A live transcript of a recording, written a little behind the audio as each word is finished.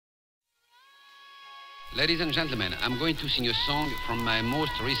Ladies and gentlemen, I'm going to sing a song from my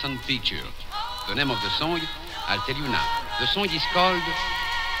most recent picture. The name of the song, I'll tell you now. The song is called...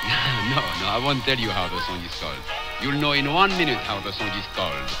 No, I won't tell you how the song is called. You'll know in 1 minute how the song is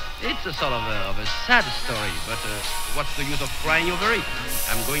called. It's a sort of a sad story, but what's the use of crying over it?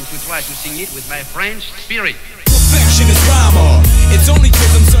 I'm going to try to sing it with my French spirit. Perfectionist rhymer. It's only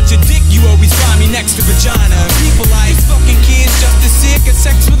cause I'm such a dick you always find me next to vagina. And people like fucking kids just as sick as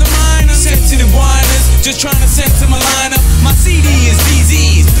sex with a minor. Sensitive whiners, just trying to censor my lineup. My CD is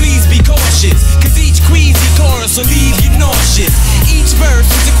DZ's, please be cautious, cause each queasy chorus will leave you nauseous. Each verse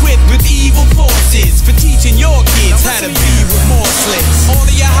is equipped with evil forces for teaching your kids how to be remorseless. All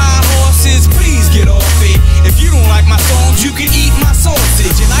of your high horses, please get off it. If you don't like my songs, you can eat my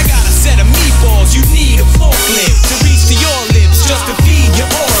sausage. And I got a set of meatballs, you need a forklift to reach to your lips just to feed your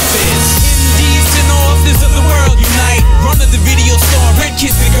orifice. Indecent authors of the world unite. Run to the video store, red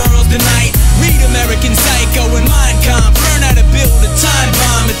kiss the girls tonight. Read American Psycho and Mein Kampf. Learn how to build a time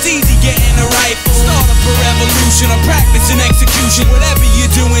bomb. It's easy getting a rifle. Start up a revolution or practice an execution. Whatever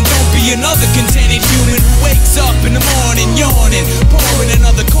you're doing, don't be another contented human who wakes up in the morning yawning, pouring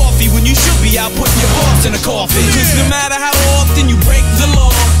another coffee when you should be out putting your boss in a coffin. Cause no matter how